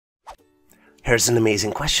Here's an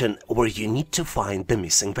amazing question where you need to find the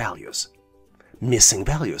missing values. Missing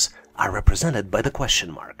values are represented by the question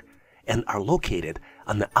mark and are located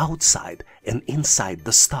on the outside and inside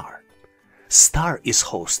the star. Star is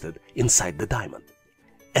hosted inside the diamond,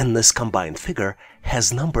 and this combined figure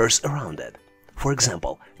has numbers around it. For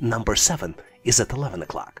example, number 7 is at 11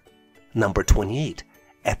 o'clock, number 28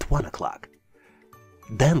 at 1 o'clock.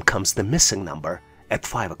 Then comes the missing number at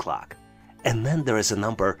 5 o'clock, and then there is a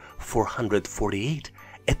number 448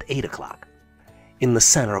 at 8 o'clock. In the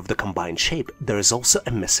center of the combined shape, there is also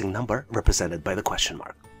a missing number represented by the question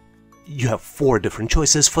mark. You have 4 different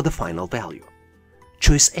choices for the final value.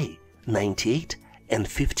 Choice A, 98 and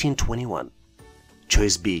 1521.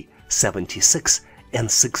 Choice B, 76 and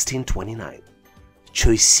 1629.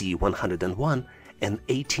 Choice C, 101 and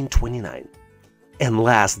 1829. And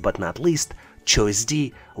last but not least, choice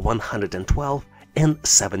D, 112 and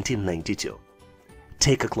 1792.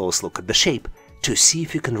 Take a close look at the shape to see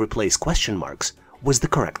if you can replace question marks with the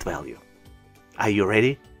correct value. Are you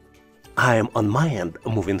ready? I am on my end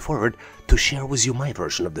moving forward to share with you my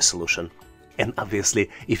version of the solution. And obviously,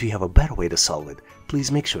 if you have a better way to solve it,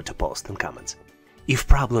 please make sure to post in comments. If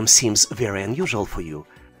problem seems very unusual for you,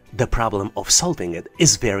 the problem of solving it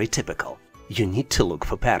is very typical. You need to look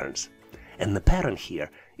for patterns. And the pattern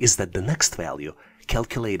here is that the next value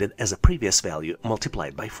calculated as a previous value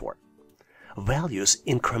multiplied by 4. Values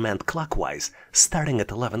increment clockwise starting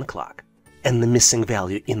at 11 o'clock, and the missing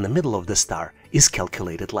value in the middle of the star is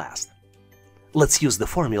calculated last. Let's use the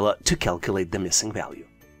formula to calculate the missing value.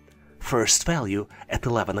 First value at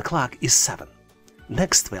 11 o'clock is 7.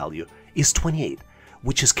 Next value is 28,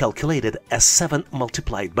 which is calculated as 7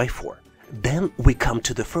 multiplied by 4. Then we come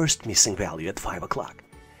to the first missing value at 5 o'clock,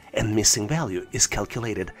 and missing value is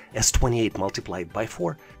calculated as 28 multiplied by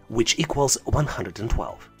 4, which equals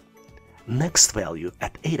 112. Next value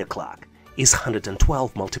at 8 o'clock is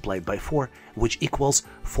 112 multiplied by 4, which equals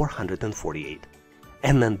 448.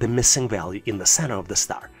 And then the missing value in the center of the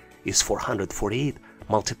star is 448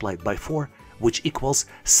 multiplied by 4, which equals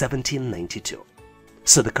 1792.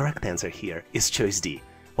 So the correct answer here is choice D,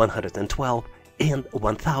 112 and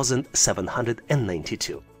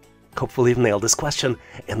 1792. Hopefully you've nailed this question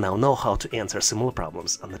and now know how to answer similar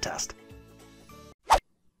problems on the test.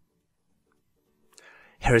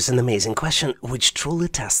 Here's an amazing question which truly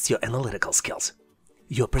tests your analytical skills.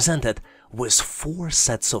 You're presented with 4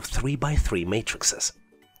 sets of 3x3 matrices.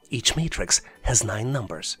 Each matrix has 9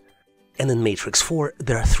 numbers. And in matrix 4,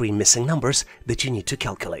 there are 3 missing numbers that you need to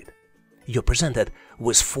calculate. You're presented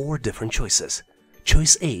with 4 different choices.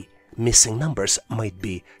 Choice A, missing numbers might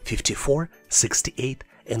be 54, 68,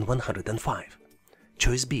 and 105.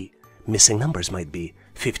 Choice B, missing numbers might be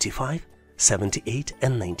 55, 78,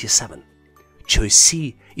 and 97. Choice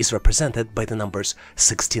C is represented by the numbers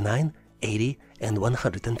 69, 80, and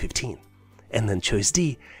 115. And then choice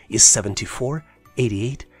D is 74,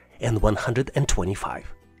 88, and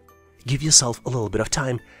 125. Give yourself a little bit of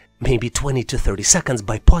time, maybe 20 to 30 seconds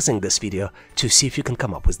by pausing this video to see if you can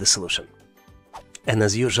come up with the solution. And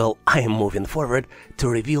as usual, I am moving forward to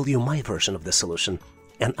reveal you my version of the solution.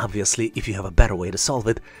 And obviously, if you have a better way to solve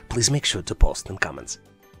it, please make sure to post in comments.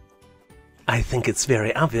 I think it's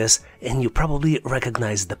very obvious, and you probably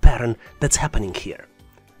recognize the pattern that's happening here.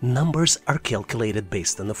 Numbers are calculated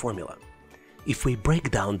based on the formula. If we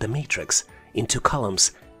break down the matrix into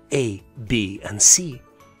columns A, B, and C,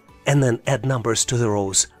 and then add numbers to the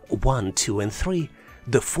rows 1, 2, and 3,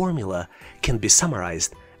 the formula can be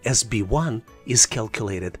summarized as B1 is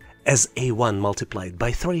calculated as A1 multiplied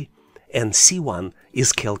by 3, and C1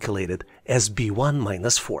 is calculated as B1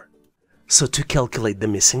 minus 4. So to calculate the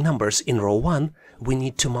missing numbers in row 1, we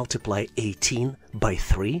need to multiply 18 by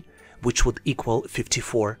 3, which would equal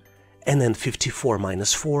 54, and then 54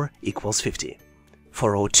 minus 4 equals 50.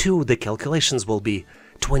 For row 2, the calculations will be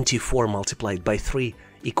 24 multiplied by 3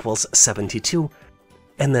 equals 72,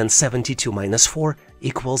 and then 72 minus 4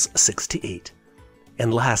 equals 68.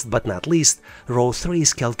 And last but not least, row 3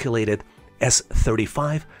 is calculated as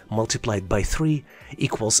 35 multiplied by 3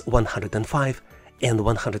 equals 105, and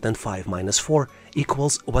 105 minus 4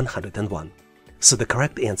 equals 101. So the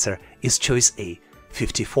correct answer is choice A,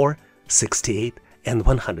 54, 68, and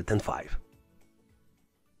 105.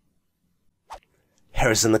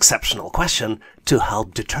 Here's an exceptional question to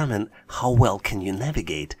help determine how well can you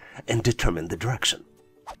navigate and determine the direction.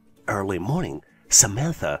 Early morning,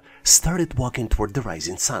 Samantha started walking toward the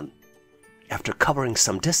rising sun. After covering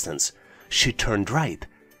some distance, she turned right,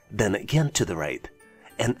 then again to the right,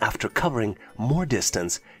 and after covering more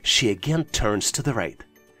distance, she again turns to the right.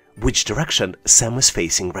 Which direction Sam is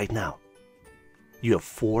facing right now? You have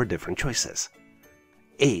 4 different choices.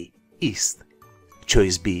 A, east,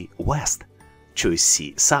 choice B, west, choice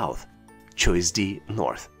C, south, choice D,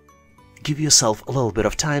 north. Give yourself a little bit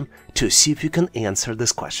of time to see if you can answer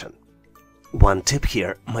this question. One tip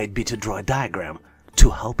here might be to draw a diagram to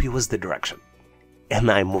help you with the direction. And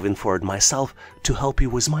I'm moving forward myself to help you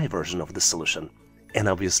with my version of the solution. And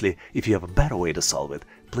obviously, if you have a better way to solve it,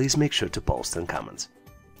 please make sure to post in comments.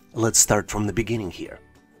 Let's start from the beginning here.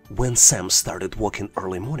 When Sam started walking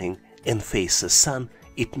early morning and faces sun,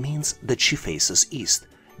 it means that she faces east,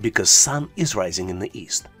 because sun is rising in the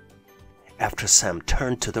east. After Sam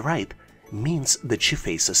turned to the right, means that she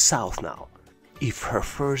faces south now. If her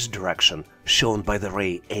first direction shown by the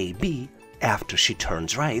ray AB, after she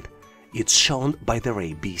turns right, it's shown by the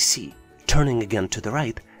ray BC. Turning again to the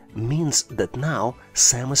right means that now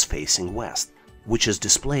Sam is facing west, which is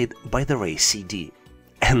displayed by the ray CD.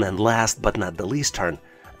 And then last but not the least turn,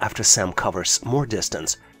 after Sam covers more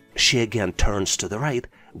distance, she again turns to the right,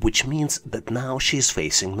 which means that now she is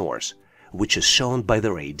facing north, which is shown by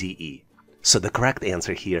the ray DE. So the correct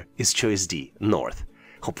answer here is choice D, north.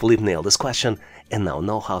 Hopefully you've nailed this question and now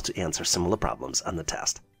know how to answer similar problems on the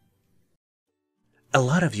test. A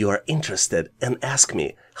lot of you are interested and ask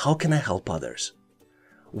me, how can I help others?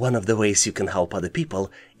 One of the ways you can help other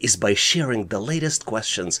people is by sharing the latest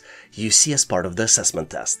questions you see as part of the assessment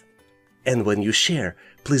test. And when you share,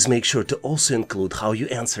 please make sure to also include how you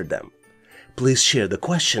answered them. Please share the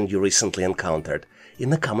question you recently encountered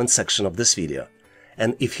in the comment section of this video.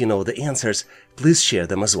 And if you know the answers, please share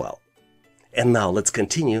them as well. And now let's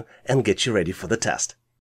continue and get you ready for the test.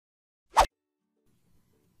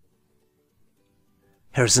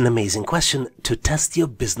 Here's an amazing question to test your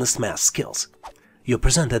business math skills. You're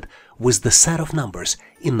presented with the set of numbers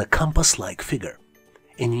in the compass-like figure,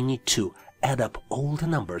 and you need to add up all the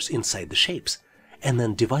numbers inside the shapes and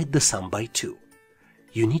then divide the sum by 2.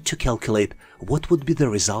 You need to calculate what would be the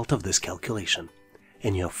result of this calculation,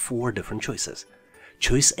 and you have 4 different choices.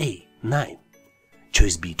 Choice A, 9,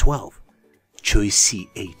 choice B, 12, choice C,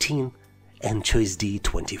 18, and choice D,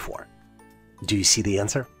 24. Do you see the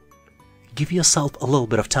answer? Give yourself a little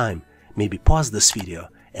bit of time, maybe pause this video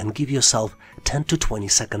and give yourself 10 to 20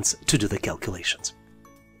 seconds to do the calculations.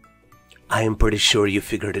 I am pretty sure you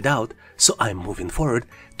figured it out, so I'm moving forward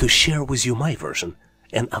to share with you my version,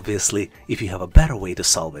 and obviously if you have a better way to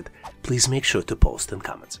solve it, please make sure to post in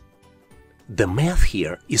comments. The math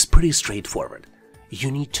here is pretty straightforward. You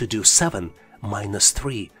need to do 7 minus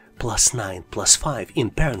 3 plus 9 plus 5 in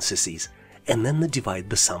parentheses and then divide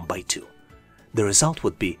the sum by 2. The result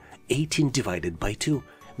would be 18 divided by 2,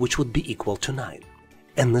 which would be equal to 9.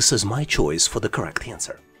 And this is my choice for the correct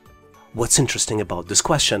answer. What's interesting about this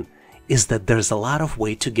question is that there's a lot of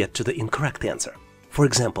way to get to the incorrect answer. For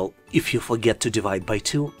example, if you forget to divide by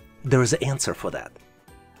 2, there is an answer for that.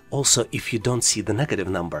 Also, if you don't see the negative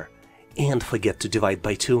number and forget to divide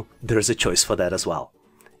by 2, there is a choice for that as well.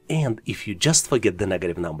 And if you just forget the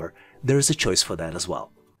negative number, there is a choice for that as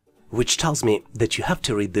well. Which tells me that you have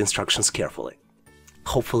to read the instructions carefully.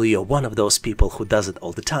 Hopefully you're one of those people who does it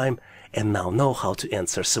all the time and now know how to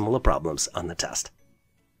answer similar problems on the test.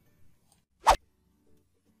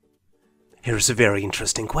 Here's a very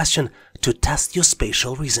interesting question to test your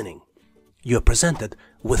spatial reasoning. You're presented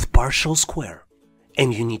with partial square,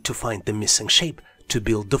 and you need to find the missing shape to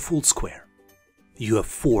build the full square. You have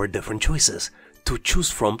 4 different choices to choose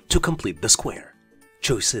from to complete the square.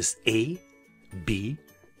 Choices A, B,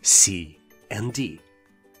 C, and D.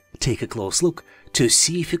 Take a close look to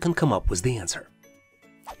see if you can come up with the answer.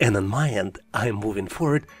 And on my end, I am moving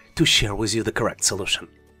forward to share with you the correct solution.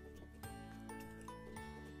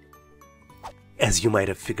 As you might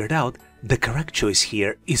have figured out, the correct choice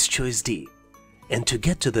here is choice D. And to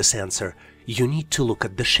get to this answer, you need to look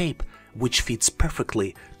at the shape, which fits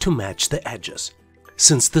perfectly to match the edges.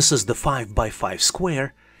 Since this is the 5 by 5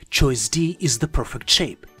 square, choice D is the perfect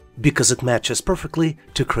shape, because it matches perfectly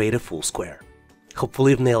to create a full square.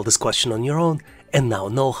 Hopefully you've nailed this question on your own and now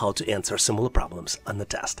know how to answer similar problems on the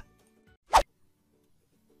test.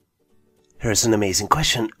 Here's an amazing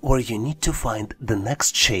question where you need to find the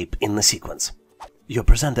next shape in the sequence. You're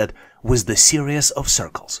presented with the series of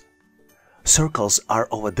circles. Circles are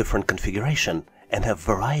of a different configuration and have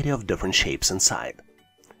a variety of different shapes inside.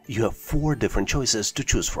 You have 4 different choices to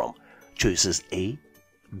choose from. Choices A,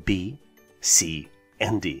 B, C,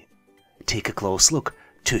 and D. Take a close look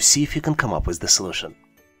to see if you can come up with the solution.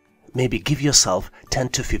 Maybe give yourself 10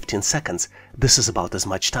 to 15 seconds. This is about as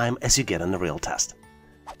much time as you get on the real test.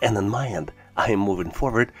 And on my end, I am moving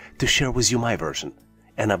forward to share with you my version.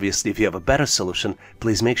 And obviously, if you have a better solution,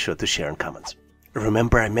 please make sure to share in comments.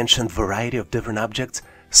 Remember I mentioned variety of different objects,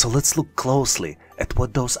 so let's look closely at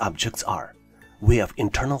what those objects are. We have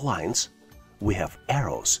internal lines, we have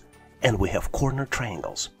arrows, and we have corner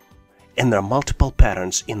triangles. And there are multiple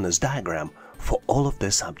patterns in this diagram for all of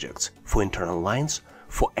these objects, for internal lines,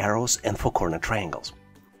 for arrows, and for corner triangles.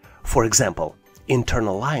 For example,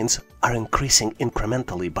 internal lines are increasing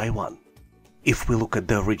incrementally by 1. If we look at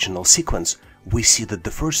the original sequence, we see that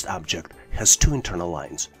the first object has 2 internal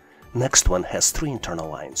lines, next one has 3 internal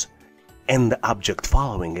lines, and the object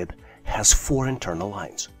following it has 4 internal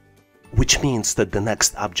lines, which means that the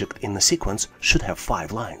next object in the sequence should have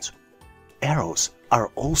 5 lines. Arrows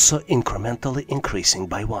are also incrementally increasing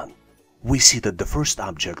by 1. We see that the first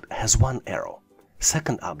object has 1 arrow,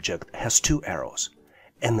 second object has 2 arrows,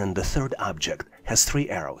 and then the third object has 3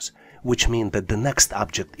 arrows, which means that the next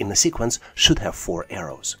object in the sequence should have 4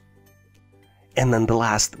 arrows. And then the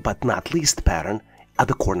last but not least pattern are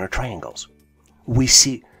the corner triangles. We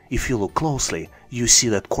see, if you look closely, you see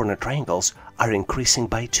that corner triangles are increasing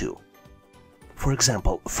by 2. For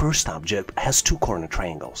example, first object has 2 corner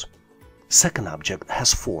triangles, second object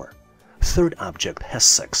has 4, third object has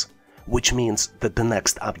 6, which means that the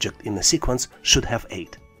next object in the sequence should have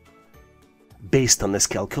 8. Based on these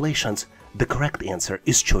calculations, the correct answer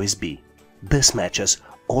is choice B. This matches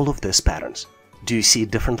all of these patterns. Do you see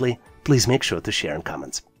it differently? Please make sure to share in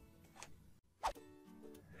comments.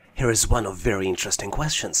 Here is one of very interesting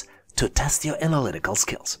questions to test your analytical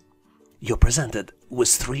skills. You're presented with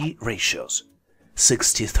 3 ratios: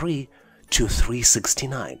 63 to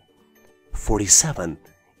 369, 47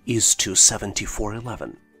 is to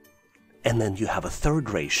 7411, and then you have a third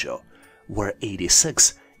ratio where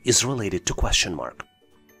 86 is related to question mark.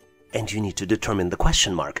 And you need to determine the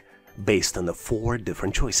question mark based on the 4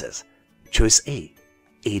 different choices. Choice A,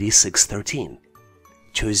 8613.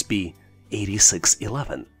 Choice B,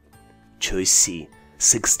 8611. Choice C,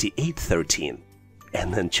 6813.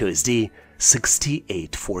 And then choice D,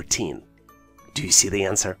 6814. Do you see the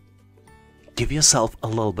answer? Give yourself a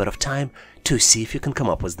little bit of time to see if you can come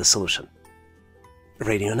up with the solution.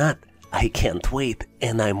 Ready or not, I can't wait,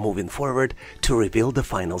 and I'm moving forward to reveal the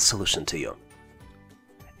final solution to you.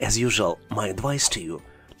 As usual, my advice to you: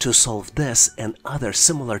 to solve this and other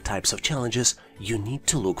similar types of challenges, you need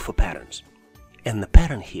to look for patterns. And the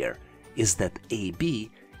pattern here is that AB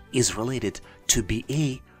is related to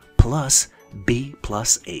BA plus B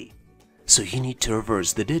plus A. So you need to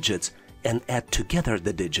reverse the digits and add together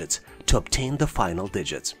the digits to obtain the final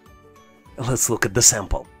digits. Let's look at the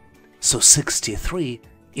sample. So 63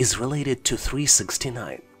 is related to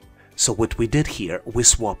 369. So what we did here, we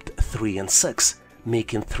swapped 3 and 6,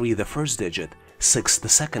 making 3 the first digit, 6 the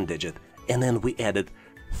second digit, and then we added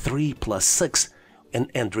 3 plus 6, and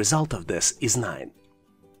end result of this is 9.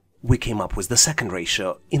 We came up with the second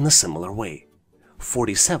ratio in a similar way.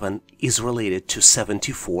 47 is related to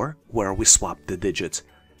 74, where we swapped the digits,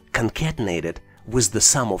 concatenated with the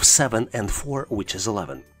sum of 7 and 4, which is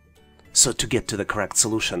 11. So to get to the correct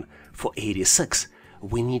solution for 86,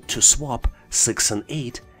 we need to swap 6 and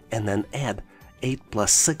 8 and then add 8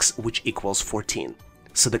 plus 6, which equals 14.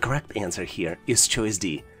 So the correct answer here is choice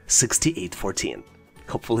D, 6814.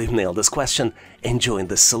 Hopefully you've nailed this question, enjoyed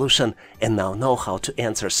this solution, and now know how to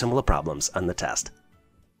answer similar problems on the test.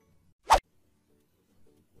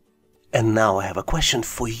 And now I have a question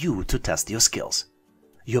for you to test your skills.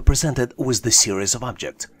 You're presented with the series of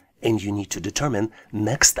objects, and you need to determine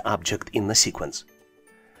next object in the sequence.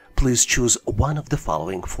 Please choose one of the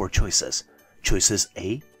following 4 choices. Choices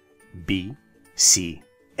A, B, C,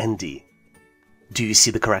 and D. Do you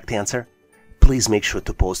see the correct answer? Please make sure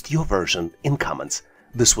to post your version in comments.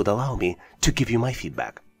 This would allow me to give you my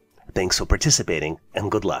feedback. Thanks for participating,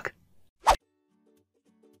 and good luck.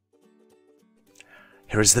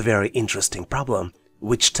 Here is the very interesting problem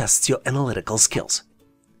which tests your analytical skills.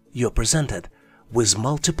 You're presented with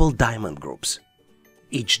multiple diamond groups.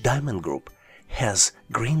 Each diamond group has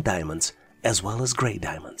green diamonds as well as gray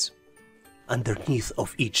diamonds. Underneath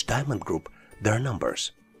of each diamond group there are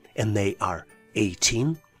numbers, and they are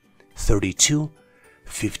 18, 32,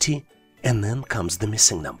 50, and then comes the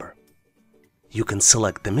missing number. You can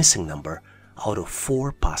select the missing number out of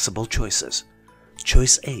 4 possible choices.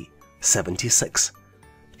 Choice A, 76.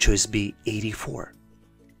 Choice B, 84.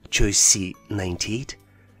 Choice C, 98.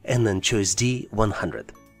 And then choice D,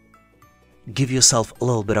 100. Give yourself a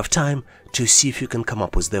little bit of time to see if you can come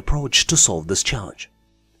up with the approach to solve this challenge.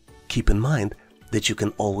 Keep in mind that you can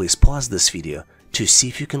always pause this video to see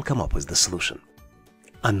if you can come up with the solution.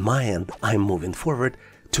 On my end, I'm moving forward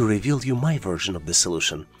to reveal you my version of the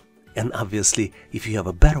solution, and obviously if you have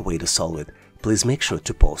a better way to solve it, please make sure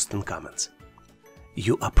to post in comments.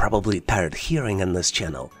 You are probably tired hearing on this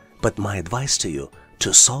channel, but my advice to you: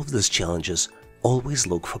 to solve these challenges, always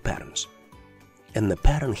look for patterns. And the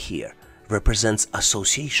pattern here represents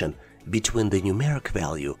association between the numeric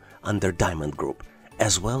value under diamond group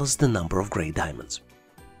as well as the number of gray diamonds.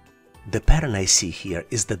 The pattern I see here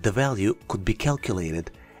is that the value could be calculated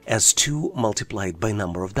as 2 multiplied by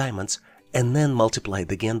number of diamonds and then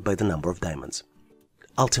multiplied again by the number of diamonds.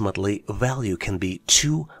 Ultimately, value can be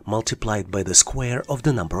 2 multiplied by the square of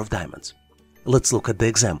the number of diamonds. Let's look at the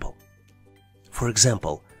example. For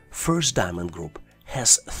example, first diamond group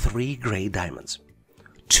has 3 gray diamonds.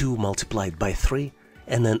 2 multiplied by 3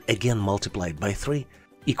 and then again multiplied by 3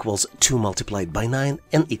 equals 2 multiplied by 9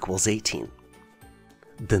 and equals 18.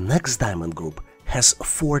 The next diamond group has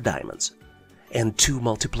 4 diamonds, and 2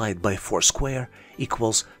 multiplied by 4 square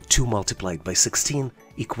equals 2 multiplied by 16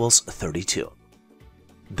 equals 32.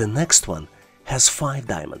 The next one has 5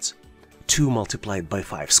 diamonds. 2 multiplied by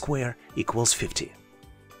 5 square equals 50.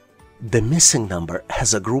 The missing number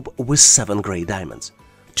has a group with 7 gray diamonds.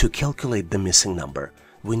 To calculate the missing number,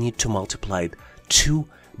 we need to multiply 2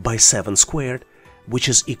 by 7 squared, which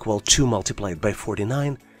is equal to 2 multiplied by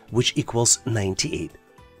 49, which equals 98.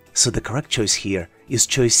 So the correct choice here is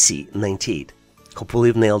choice C, 98. Hopefully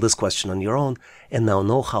you've nailed this question on your own and now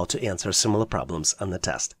know how to answer similar problems on the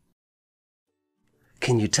test.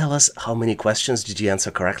 Can you tell us how many questions did you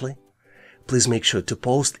answer correctly? Please make sure to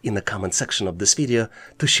post in the comment section of this video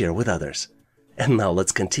to share with others. And now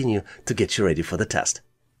let's continue to get you ready for the test.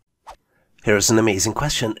 Here's an amazing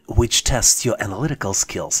question which tests your analytical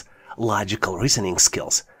skills, logical reasoning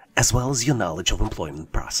skills, as well as your knowledge of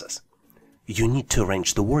employment process. You need to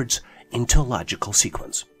arrange the words into a logical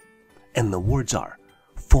sequence. And the words are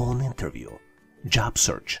phone interview, job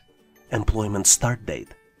search, employment start date,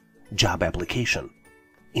 job application,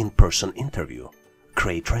 in-person interview,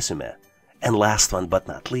 create resume, and last one but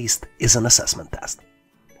not least is an assessment test.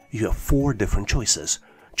 You have 4 different choices,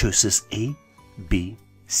 choices A, B,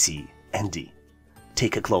 C, and D.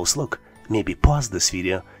 Take a close look, maybe pause this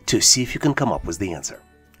video to see if you can come up with the answer.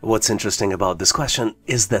 What's interesting about this question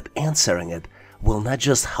is that answering it will not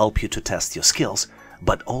just help you to test your skills,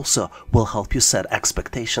 but also will help you set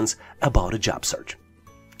expectations about a job search.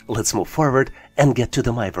 Let's move forward and get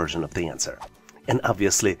to my version of the answer. And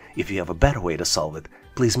obviously, if you have a better way to solve it,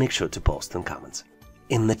 please make sure to post in comments.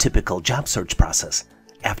 In the typical job search process,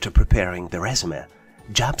 after preparing the resume,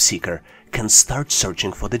 job seeker can start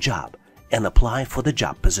searching for the job and apply for the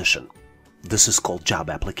job position. This is called job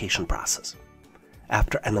application process.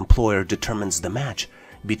 After an employer determines the match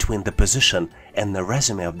between the position and the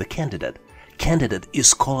resume of the candidate, candidate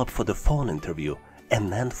is called up for the phone interview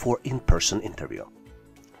and then for in-person interview.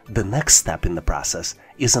 The next step in the process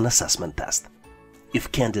is an assessment test.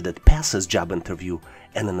 If candidate passes job interview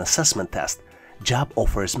and an assessment test, job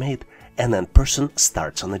offer is made and then person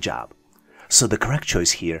starts on the job. So the correct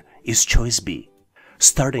choice here is choice B.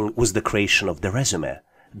 Starting with the creation of the resume,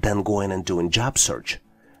 then going and doing job search,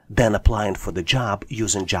 then applying for the job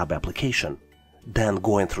using job application, then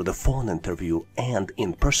going through the phone interview and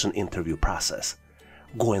in-person interview process,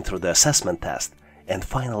 going through the assessment test, and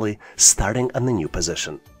finally starting on the new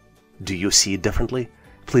position. Do you see it differently?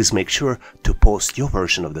 Please make sure to post your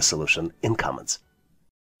version of the solution in comments.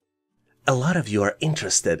 A lot of you are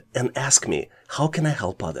interested and ask me, how can I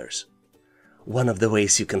help others? One of the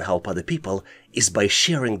ways you can help other people is by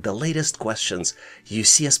sharing the latest questions you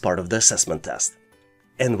see as part of the assessment test.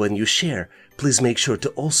 And when you share, please make sure to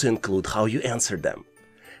also include how you answered them.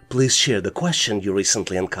 Please share the question you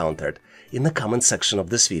recently encountered in the comment section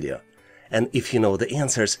of this video. And if you know the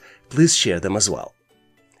answers, please share them as well.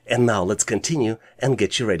 And now let's continue and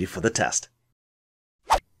get you ready for the test.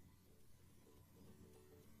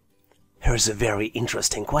 Here's a very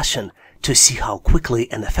interesting question to see how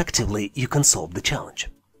quickly and effectively you can solve the challenge.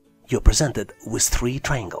 You're presented with 3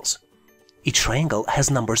 triangles. Each triangle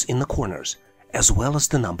has numbers in the corners, as well as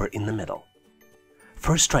the number in the middle.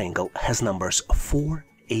 First triangle has numbers 4,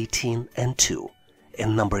 18, and 2,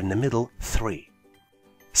 and number in the middle 3.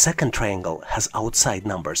 Second triangle has outside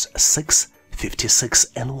numbers 6, 56,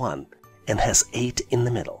 and 1, and has 8 in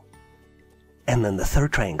the middle. And then the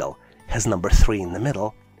third triangle has number 3 in the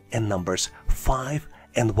middle, and numbers 5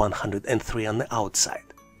 and 103 on the outside.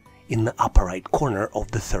 In the upper right corner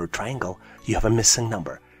of the third triangle, you have a missing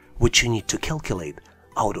number, which you need to calculate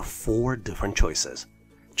out of 4 different choices.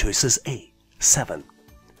 Choices A, 7,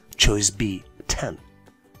 choice B, 10,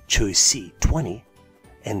 choice C, 20,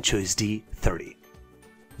 and choice D, 30.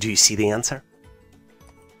 Do you see the answer?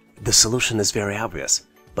 The solution is very obvious,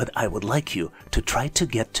 but I would like you to try to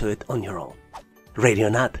get to it on your own. Ready or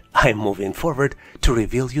not, I'm moving forward to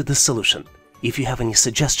reveal you the solution. If you have any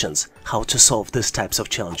suggestions how to solve these types of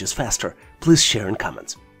challenges faster, please share in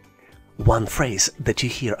comments. One phrase that you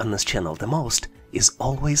hear on this channel the most is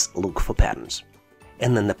always look for patterns.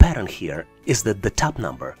 And then the pattern here is that the top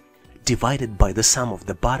number divided by the sum of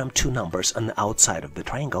the bottom two numbers on the outside of the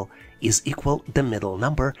triangle is equal the middle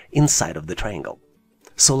number inside of the triangle.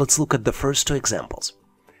 So let's look at the first two examples.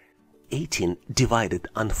 18 divided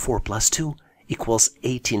on 4 plus 2 equals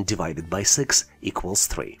 18 divided by 6 equals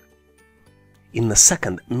 3. In the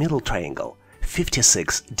second middle triangle,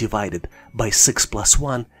 56 divided by 6 plus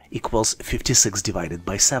 1 equals 56 divided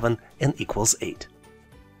by 7 and equals 8.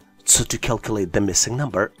 So to calculate the missing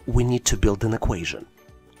number, we need to build an equation.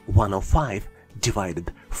 105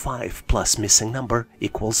 divided 5 plus missing number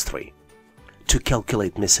equals 3. To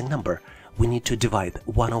calculate missing number, we need to divide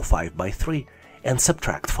 105 by 3 and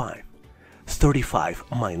subtract 5. 35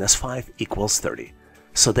 minus 5 equals 30.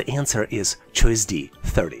 So the answer is choice D,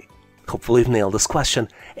 30. Hopefully you've nailed this question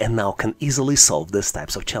and now can easily solve these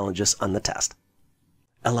types of challenges on the test.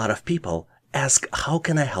 A lot of people ask, how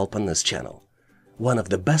can I help on this channel? One of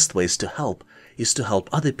the best ways to help is to help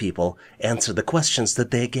other people answer the questions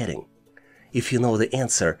that they're getting. If you know the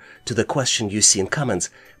answer to the question you see in comments,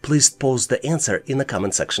 please post the answer in the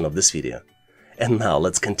comment section of this video. And now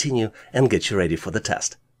let's continue and get you ready for the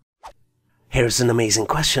test. Here's an amazing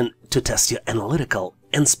question to test your analytical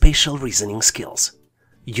and spatial reasoning skills.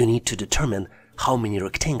 You need to determine how many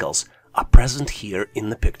rectangles are present here in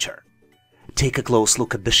the picture. Take a close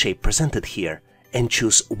look at the shape presented here and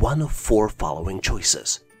choose one of 4 following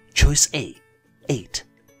choices. Choice A, 8.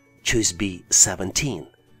 Choice B, 17.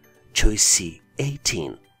 Choice C,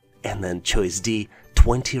 18. And then choice D,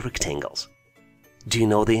 20 rectangles. Do you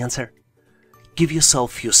know the answer? Give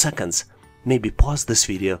yourself a few seconds, maybe pause this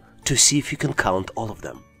video to see if you can count all of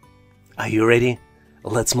them. Are you ready?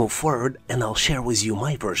 Let's move forward and I'll share with you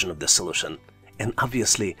my version of the solution. And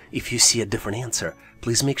obviously, if you see a different answer,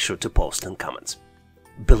 please make sure to post in comments.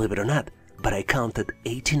 Believe it or not, but I counted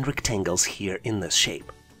 18 rectangles here in this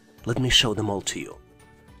shape. Let me show them all to you.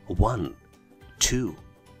 1, 2,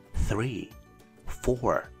 3,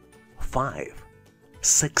 4, 5,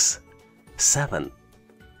 6, 7,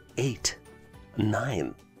 8,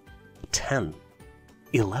 9, 10,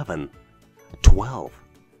 11, 12,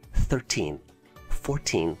 13,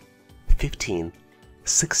 14, 15,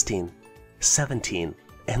 16, 17,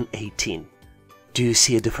 and 18. Do you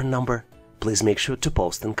see a different number? Please make sure to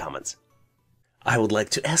post in comments. I would like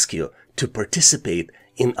to ask you to participate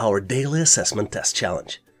in our daily assessment test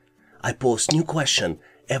challenge. I post new question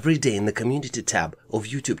every day in the community tab of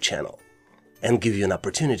YouTube channel and give you an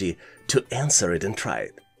opportunity to answer it and try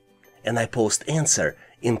it. And I post answer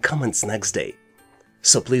in comments next day.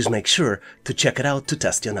 So please make sure to check it out to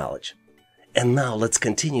test your knowledge. And now let's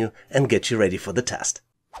continue and get you ready for the test.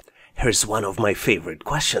 Here's one of my favorite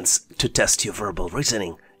questions to test your verbal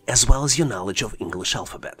reasoning as well as your knowledge of English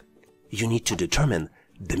alphabet. You need to determine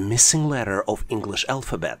the missing letter of English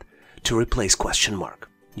alphabet to replace question mark.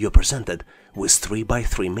 You're presented with 3 by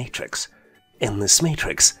 3 matrix, and this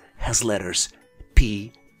matrix has letters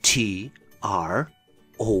P, T, R,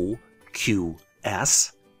 O, Q,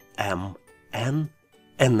 S, M, N,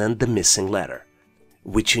 and then the missing letter,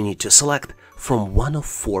 which you need to select from one of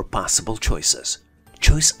 4 possible choices.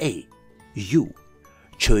 Choice A, U.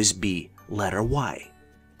 Choice B, letter Y.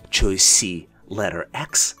 Choice C, letter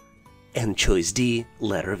X. And choice D,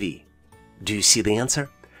 letter V. Do you see the answer?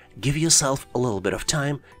 Give yourself a little bit of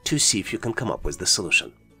time to see if you can come up with the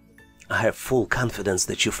solution. I have full confidence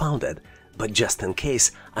that you found it, but just in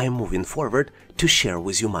case, I am moving forward to share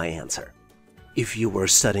with you my answer. If you were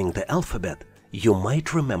studying the alphabet, you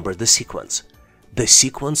might remember the sequence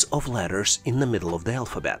of letters in the middle of the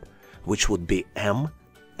alphabet, which would be M,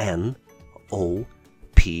 N, O,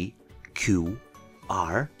 P, Q,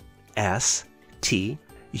 R, S, T.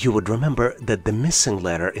 You would remember that the missing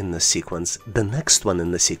letter in the sequence, the next one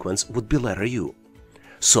in the sequence, would be letter U.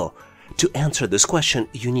 So, to answer this question,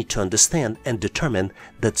 you need to understand and determine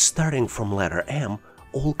that starting from letter M,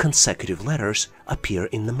 all consecutive letters appear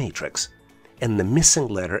in the matrix, and the missing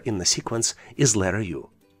letter in the sequence is letter U.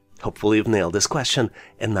 Hopefully you've nailed this question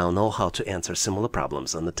and now know how to answer similar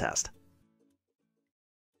problems on the test.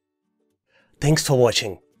 Thanks for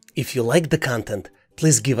watching. If you liked the content,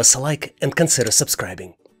 please give us a like and consider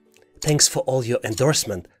subscribing. Thanks for all your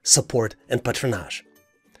endorsement, support, and patronage.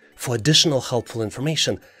 For additional helpful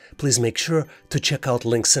information, please make sure to check out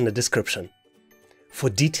links in the description. For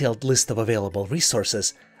detailed list of available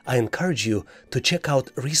resources, I encourage you to check out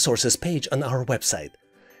resources page on our website,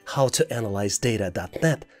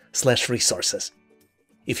 howtoanalyzedata.net/resources.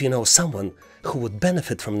 If you know someone who would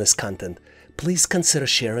benefit from this content, please consider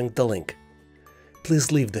sharing the link.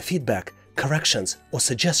 Please leave the feedback, corrections, or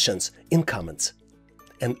suggestions in comments.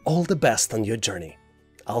 And all the best on your journey.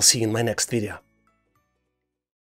 I'll see you in my next video.